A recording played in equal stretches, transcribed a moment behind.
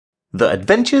The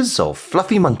Adventures of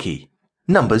Fluffy Monkey.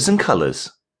 Numbers and colours.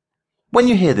 When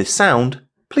you hear this sound,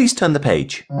 please turn the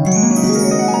page.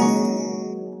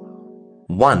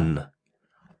 1.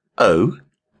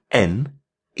 O-N-E.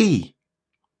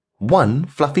 One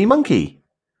fluffy monkey.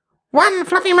 One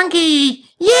fluffy monkey!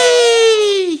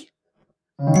 Yay!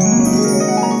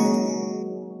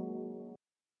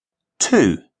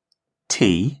 2.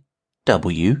 T-W-O.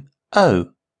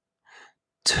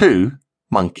 Two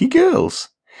monkey girls.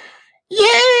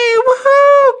 Yay!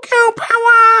 Woohoo! Girl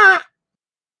power!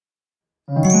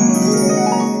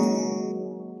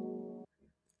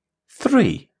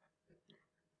 3.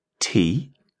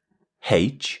 T-H-R-E-E.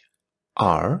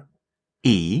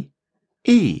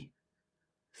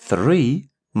 Three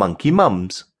monkey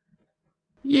mums.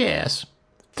 Yes,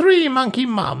 3 monkey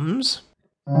mums.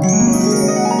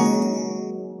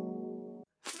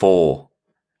 4.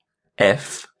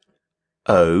 F-O-U-R.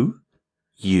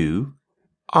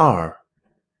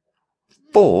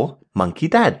 4 monkey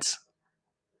dads.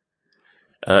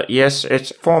 Yes,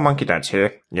 it's 4 monkey dads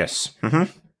here. Yes.